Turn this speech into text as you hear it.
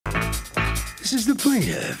This is the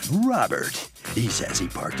plaintiff, Robert. He says he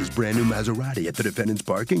parked his brand new Maserati at the defendant's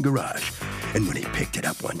parking garage. And when he picked it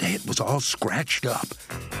up one day, it was all scratched up.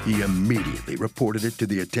 He immediately reported it to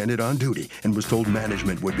the attendant on duty and was told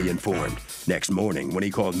management would be informed. Next morning, when he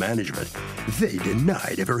called management, they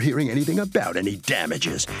denied ever hearing anything about any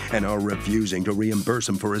damages and are refusing to reimburse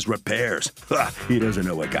him for his repairs. He doesn't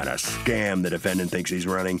know what kind of scam the defendant thinks he's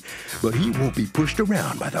running, but he won't be pushed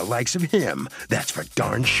around by the likes of him. That's for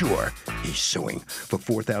darn sure. He's suing for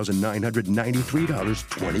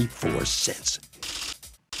 $4,993.24.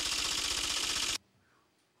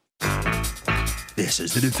 This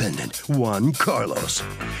is the defendant, Juan Carlos.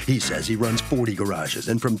 He says he runs 40 garages,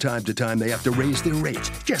 and from time to time they have to raise their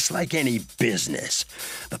rates, just like any business.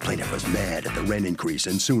 The plaintiff was mad at the rent increase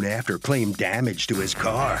and soon after claimed damage to his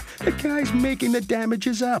car. The guy's making the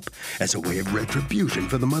damages up as a way of retribution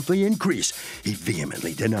for the monthly increase. He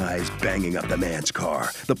vehemently denies banging up the man's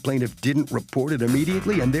car. The plaintiff didn't report it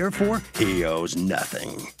immediately, and therefore he owes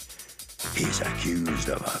nothing. He's accused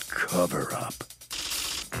of a cover-up.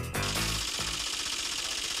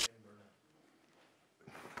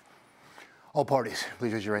 All parties,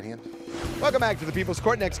 please raise your right hand. Welcome back to the People's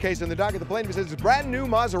Court. Next case in the docket, the plaintiff says his brand new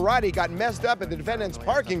Maserati got messed up at the defendant's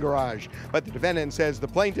parking garage. But the defendant says the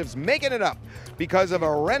plaintiff's making it up because of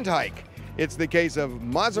a rent hike. It's the case of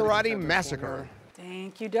Maserati massacre.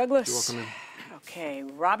 Thank you, Douglas. You're welcome in. Okay,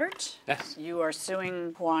 Robert. Yes. You are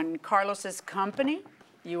suing Juan Carlos's company.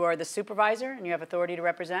 You are the supervisor and you have authority to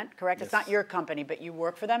represent, correct? Yes. It's not your company, but you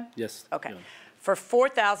work for them? Yes. Okay. Yeah. For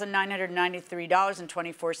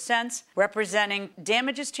 $4,993.24, representing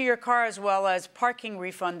damages to your car as well as parking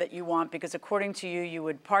refund that you want, because according to you, you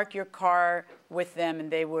would park your car with them and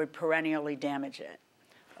they would perennially damage it.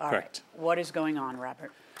 All Correct. Right. What is going on,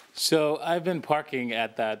 Robert? So I've been parking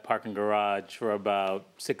at that parking garage for about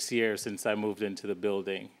 6 years since I moved into the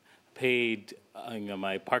building. Paid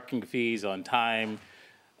my parking fees on time.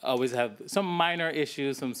 Always have some minor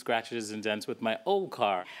issues, some scratches and dents with my old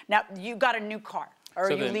car. Now, you got a new car, or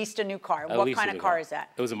So you then, leased a new car. I What leased kind a of new car is that?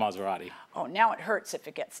 It was a Maserati. Oh, now it hurts if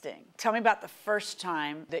it gets dinged. Tell me about the first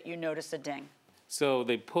time that you noticed a ding. So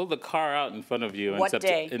they pulled the car out in front of you. What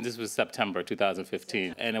day? And this was September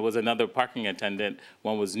 2015. And it was another parking attendant.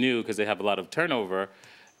 One was new because they have a lot of turnover.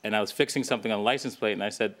 And I was fixing something on the license plate, and I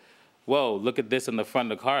said, whoa, look at this on the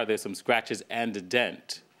front of the car. There's some scratches and a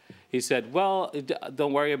dent. He said, well,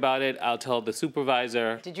 don't worry about it. I'll tell the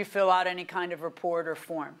supervisor. Did you fill out any kind of report or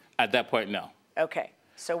form? At that point, no. Okay,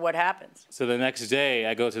 so what happens? So the next day,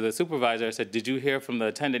 I go to the supervisor. I said, did you hear from the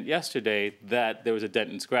attendant yesterday that there was a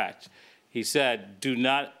dent and scratch? He said, do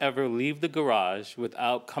not ever leave the garage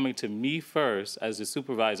without coming to me first as the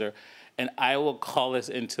supervisor, and I will call this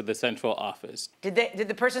into the central office. Did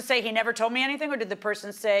the person say he never told me anything, or did the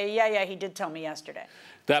person say, yeah, he did tell me yesterday?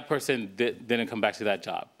 That person didn't come back to that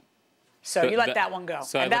job. So you let that one go.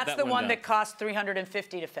 So and that's the one go. that cost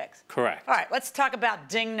 $350 to fix. Correct. All right, let's talk about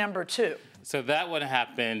ding number 2. So that one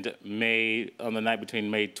happened on the night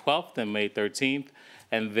between May 12th and May 13th,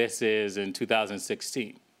 and this is in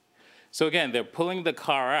 2016. So again, they're pulling the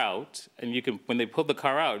car out, and when they pull the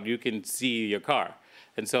car out, you can see your car.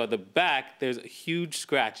 And so at the back, there's huge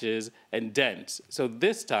scratches and dents. So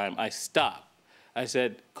this time, I stop. I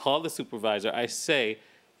said, call the supervisor. I say,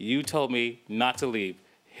 you told me not to leave.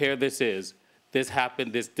 Here this is. This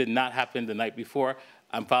happened. This did not happen the night before.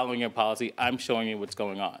 I'm following your policy. I'm showing you what's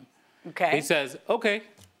going on. Okay. He says, okay,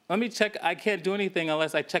 let me check. I can't do anything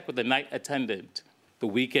unless I check with the night attendant. The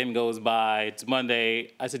weekend goes by. It's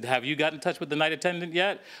Monday. I said, have you gotten in touch with the night attendant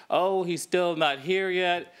yet? Oh, he's still not here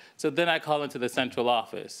yet. So then I call into the central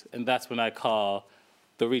office, and that's when I call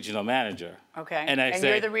the regional manager. Okay. And I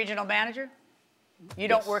say, you're the regional manager? You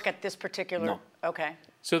don't work at this particular? No. Okay.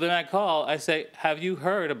 So then I call, I say, have you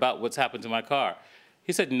heard about what's happened to my car?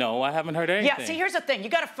 He said, no, I haven't heard anything. Yeah, see, here's the thing.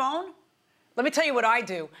 You got a phone? Let me tell you what I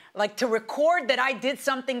do. Like, to record that I did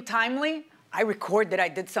something timely, I record that I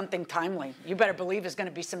did something timely. You better believe there's going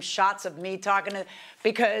to be some shots of me talking to,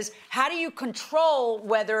 because how do you control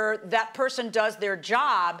whether that person does their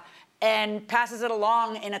job and passes it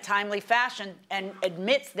along in a timely fashion and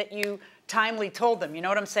admits that you timely told them? You know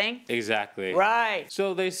what I'm saying? Exactly. Right.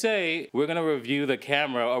 So they say, we're going to review the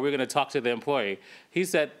camera or we're going to talk to the employee. He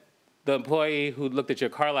said, the employee who looked at your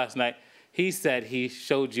car last night, he said he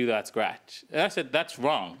showed you that scratch. And I said, that's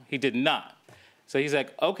wrong. He did not. So he's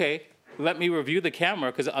like, okay, let me review the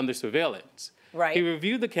camera because it's under surveillance. Right. He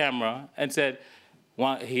reviewed the camera and said,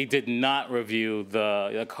 He did not review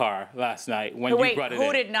the car last night when you brought it in.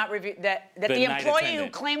 Who did not review that? That the employee who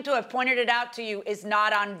attendant. claimed to have pointed it out to you is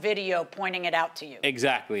not on video pointing it out to you.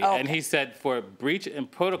 Exactly. Okay. And he said for breach in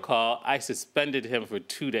protocol, I suspended him for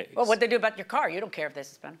 2 days. Well, what'd they do about your car? You don't care if they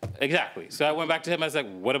suspend. Exactly. So I went back to him. I was like,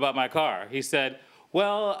 what about my car? He said,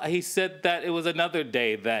 well, he said that it was another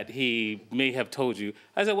day that he may have told you.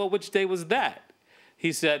 I said, well, which day was that?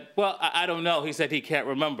 He said, well, I don't know. He said he can't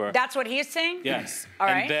remember. That's what he's saying? Yes. All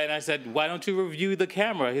right. And then I said, why don't you review the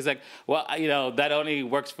camera? He's like, well, that only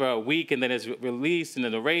works for a week and then it's released and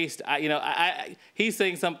then erased. He's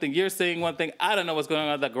saying something, you're saying one thing. I don't know what's going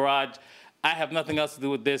on at the garage. I have nothing else to do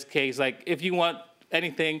with this case. Like, if you want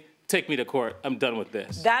anything, take me to court. I'm done with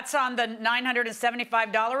this. That's on the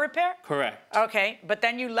 $975 repair? Correct. Okay, but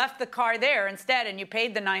then you left the car there instead and you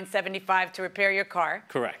paid the $975 to repair your car.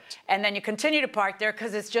 Correct. And then you continue to park there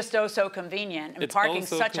because it's just so convenient. And It's parking's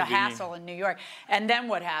so such a convenient. hassle in New York. And then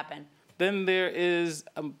what happened? Then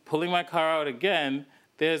I'm pulling my car out again.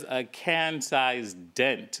 There's a can-sized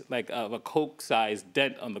dent, like a Coke-sized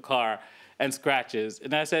dent on the car and scratches.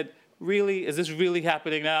 And I said, really? Is this really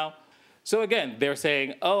happening now? So again, they're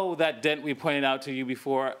saying, oh, that dent we pointed out to you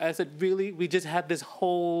before. I said, really? We just had this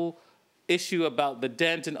whole issue about the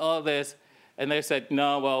dent and all this. And they said,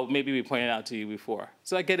 no, well, maybe we pointed out to you before.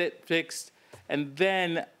 So I get it fixed, and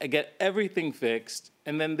then I get everything fixed,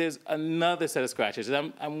 and then there's another set of scratches.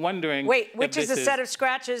 And I'm wondering. Wait, if which is the this set of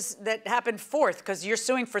scratches that happened fourth? Because you're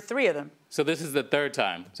suing for 3 of them. So this is the third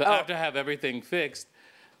time. So after I have everything fixed,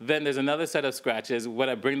 then there's another set of scratches when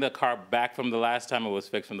I bring the car back from the last time it was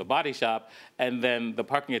fixed from the body shop, and then the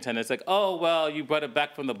parking attendant's like, oh, well, you brought it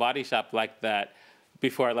back from the body shop like that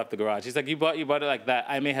before I left the garage. He's like, you brought it like that.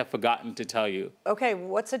 I may have forgotten to tell you. Okay,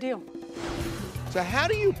 what's the deal? So how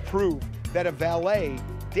do you prove that a valet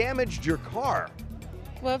damaged your car?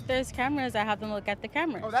 Well, if there's cameras, I have them look at the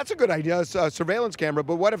cameras. Oh, that's a good idea, a surveillance camera,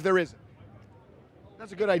 but what if there isn't?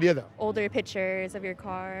 That's a good idea, though. Older pictures of your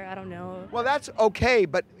car, I don't know. Well, that's okay,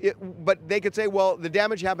 but they could say, well, the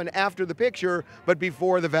damage happened after the picture, but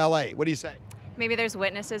before the valet. What do you say? Maybe there's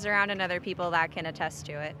witnesses around and other people that can attest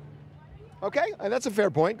to it. Okay, and that's a fair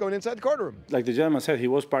point, going inside the courtroom. Like the gentleman said, he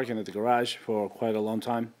was parking at the garage for quite a long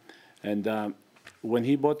time. And when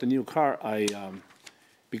he bought the new car,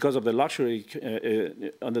 because of the luxury,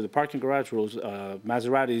 under the parking garage rules,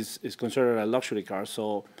 Maserati is considered a luxury car,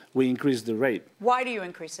 so we increased the rate. Why do you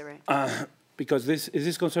increase the rate? Because this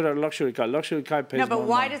is considered a luxury car. Luxury car pays No, but more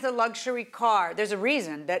why money. does a luxury car, there's a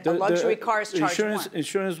reason that a luxury car is charged more.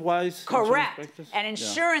 Insurance-wise? Correct. And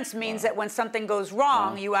insurance means that when something goes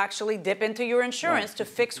wrong, you actually dip into your insurance to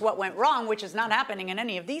fix what went wrong, which is not happening in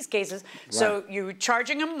any of these cases. So you're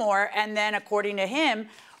charging him more, and then according to him,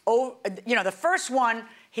 the first one,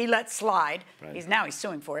 he let slide. Right. He's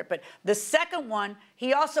suing for it. But the second one,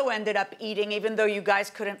 he also ended up eating, even though you guys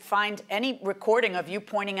couldn't find any recording of you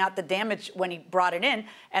pointing out the damage when he brought it in.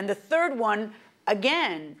 And the third one,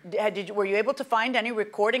 again, were you able to find any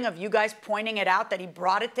recording of you guys pointing it out that he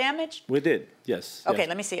brought it damaged? We did, yes. Okay, yes.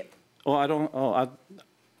 let me see it.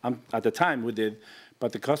 At the time we did,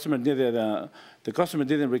 but the customer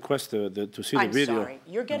didn't request to see the video. I'm sorry.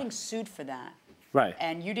 You're getting sued for that. Right.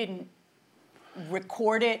 And you didn't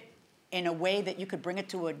record it in a way that you could bring it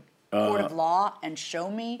to a court of law and show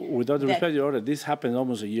me. Without the respect, Your Honor, this happened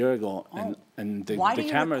almost a year ago, and Why the do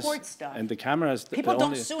you cameras record stuff? and the cameras. People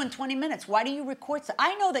don't sue in 20 minutes. Why do you record stuff?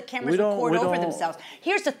 I know that cameras record over themselves.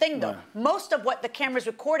 Here's the thing, though. Most of what the camera's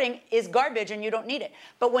recording is garbage, and you don't need it.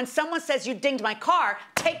 But when someone says you dinged my car,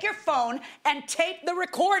 take your phone and tape the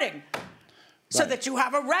recording. So that you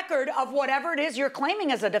have a record of whatever it is you're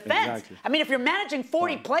claiming as a defense. Exactly. I mean, if you're managing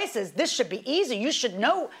 40 places, this should be easy. You should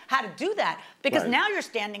know how to do that. Because now you're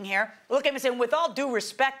standing here, look at me saying, with all due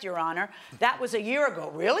respect, Your Honor, that was a year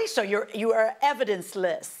ago. Really? So you are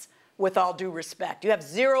evidenceless, with all due respect. You have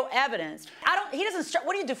zero evidence. He doesn't,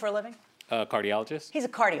 what do you do for a living? Cardiologist? He's a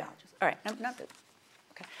cardiologist. All right,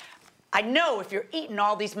 okay. I know if you're eating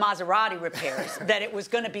all these Maserati repairs that it was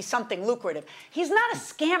going to be something lucrative. He's not a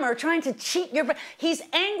scammer trying to cheat your. He's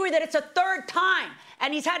angry that it's a third time,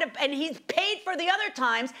 and he's paid for the other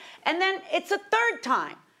times, and then it's a third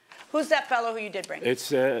time. Who's that fellow who you did bring?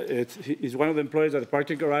 He's one of the employees at the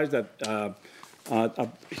parking garage that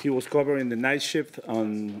he was covering the night shift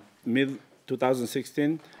on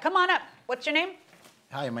mid-2016. Come on up. What's your name?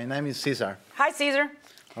 Hi, my name is Cesar. Hi, Caesar.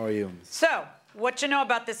 How are you? So, what you know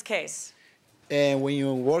about this case? When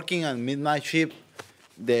you're working on midnight shift,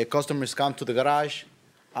 the customers come to the garage.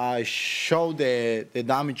 I show the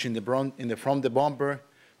damage in the front of the bumper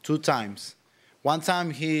 2 times. One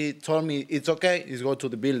time he told me it's okay, let's go to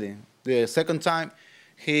the building. The second time,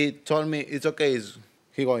 He told me it's okay,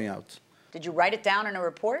 he going out. Did you write it down in a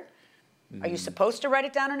report? Are you supposed to write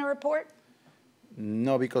it down in a report?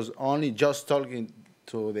 No, because only just talking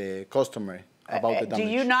to the customer about the damage.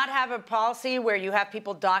 Do you not have a policy where you have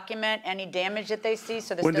people document any damage that they see?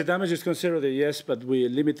 So When the damage is considered, yes, but we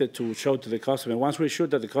limit it to show to the customer. Once we show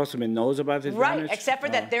that the customer knows about the right, damage. except for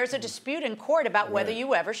that there's a dispute in court about whether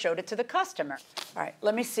you ever showed it to the customer. All right,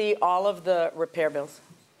 let me see all of the repair bills.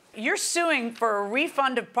 You're suing for a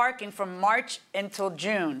refund of parking from March until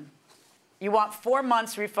June. You want 4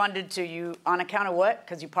 months refunded to you on account of what?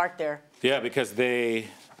 Because you parked there. Yeah, because they're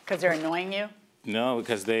annoying you? No,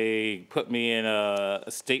 because they put me in a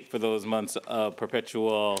state for those months of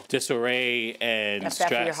perpetual disarray and That's stress.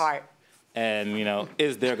 bad for your heart. And,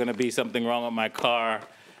 is there going to be something wrong with my car?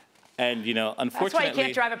 And, unfortunately... That's why you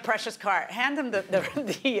can't drive a precious car. Hand them the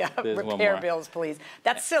repair bills, please.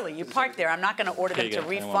 That's silly. You parked there. I'm not going to order them to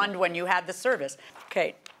refund when you had the service.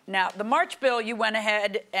 Okay. Now, the March bill, you went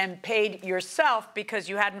ahead and paid yourself because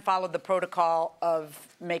you hadn't followed the protocol of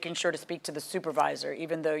making sure to speak to the supervisor,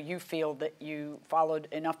 even though you feel that you followed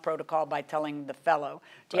enough protocol by telling the fellow.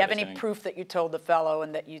 Do you have any proof that you told the fellow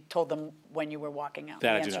and that you told them when you were walking out?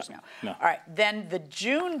 That the I do answer is not. no. No. All right. Then the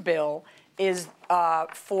June bill is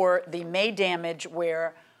for the May damage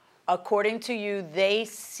where, according to you, they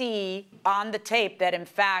see on the tape that, in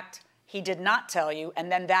fact, he did not tell you,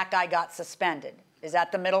 and then that guy got suspended. Is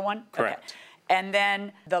that the middle one? Correct. Okay. And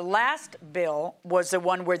then the last bill was the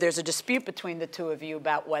one where there's a dispute between the two of you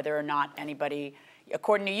about whether or not anybody,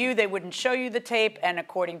 according to you, they wouldn't show you the tape, and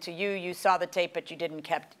according to you, you saw the tape, but you didn't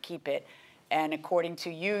keep it. And according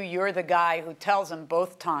to you, you're the guy who tells him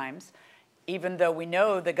both times, even though we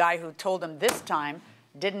know the guy who told him this time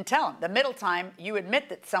didn't tell him. The middle time, you admit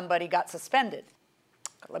that somebody got suspended.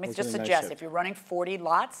 Let me just suggest, if you're running 40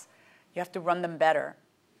 lots, you have to run them better.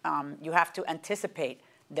 You have to anticipate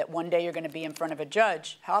that one day you're going to be in front of a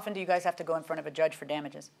judge. How often do you guys have to go in front of a judge for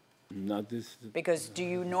damages? Not this. Because do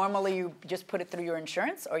you normally just put it through your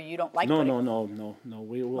insurance, or you don't like No.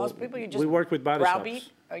 Most people you just we work with body shops.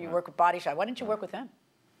 Or you work with body shop. Why didn't you work with him?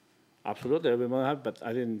 Absolutely, everyone have, but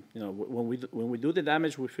I didn't. When we do the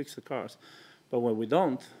damage, we fix the cars, but when we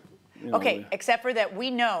don't. Okay, except for that we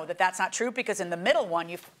know that that's not true because in the middle one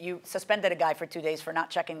you suspended a guy for 2 days for not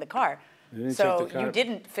checking the car. So you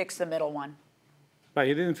didn't fix the middle one. But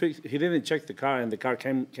he didn't check the car, and the car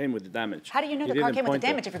came with the damage. How do you know the car came with the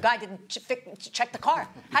damage if your guy didn't check the car?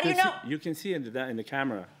 How do you know? You can see in the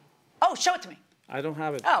camera. Oh, show it to me. I don't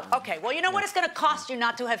have it. Oh, okay. Well, you know what? It's going to cost you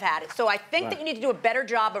not to have had it. So I think that you need to do a better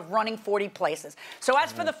job of running 40 places. So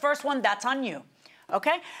as for the first one, that's on you.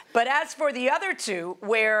 Okay? But as for the other two,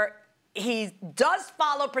 where he does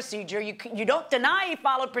follow procedure, you don't deny he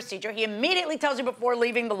followed procedure. He immediately tells you before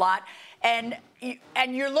leaving the lot, and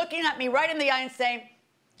you're looking at me right in the eye and saying,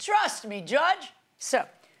 trust me, Judge. So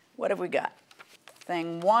what have we got?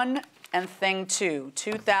 Thing one and thing two,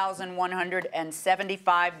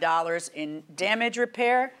 $2,175 in damage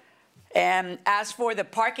repair. And as for the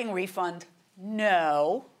parking refund,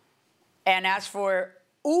 no. And as for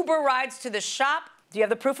Uber rides to the shop, do you have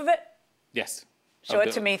the proof of it? Yes. Show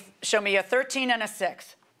it to me. Show me a 13 and a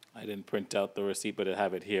 6. I didn't print out the receipt, but I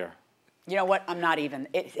have it here. You know what? I'm not even.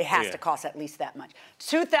 It has to cost at least that much.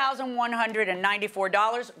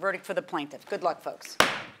 $2,194. Verdict for the plaintiff. Good luck, folks.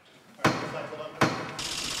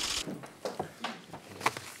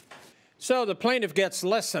 So the plaintiff gets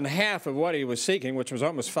less than half of what he was seeking, which was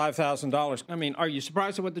almost $5,000. I mean, are you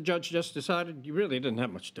surprised at what the judge just decided? You really didn't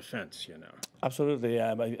have much defense, Absolutely,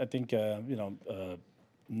 yeah. I think,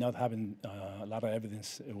 not having a lot of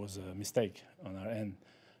evidence, it was a mistake on our end,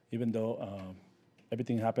 even though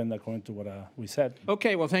everything happened according to what we said.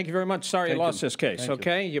 Okay, well, thank you very much. Sorry you lost this case,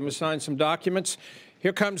 okay? You must sign some documents.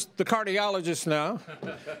 Here comes the cardiologist now.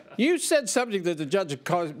 You said something that the judge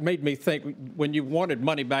made me think when you wanted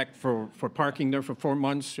money back for parking there for 4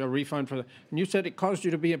 months, a refund for that, and you said it caused you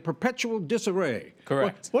to be in perpetual disarray.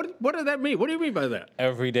 Correct. What did that mean? What do you mean by that?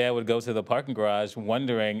 Every day I would go to the parking garage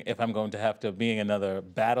wondering if I'm going to have to be in another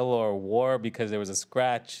battle or war because there was a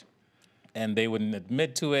scratch and they wouldn't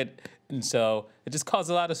admit to it. And so it just caused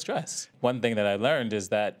a lot of stress. One thing that I learned is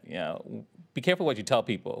that, be careful what you tell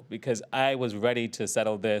people, because I was ready to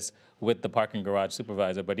settle this with the parking garage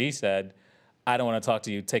supervisor, but he said, I don't want to talk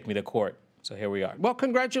to you, take me to court. So here we are. Well,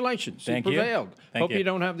 congratulations. Thank you you. prevailed. Hope you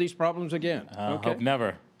don't have these problems again. Hope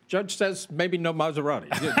never. Judge says maybe no Maserati.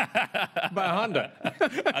 Buy a Honda.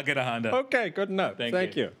 I'll get a Honda. Okay, good enough.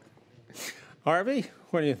 Thank you. Harvey,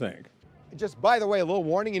 what do you think? Just by the way, a little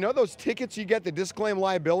warning, you know those tickets you get, the disclaim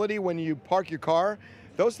liability when you park your car?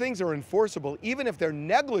 Those things are enforceable even if they're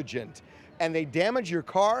negligent and they damage your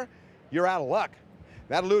car, you're out of luck.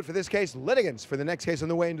 That'll do it for this case. Litigants for the next case on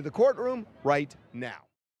the way into the courtroom right now.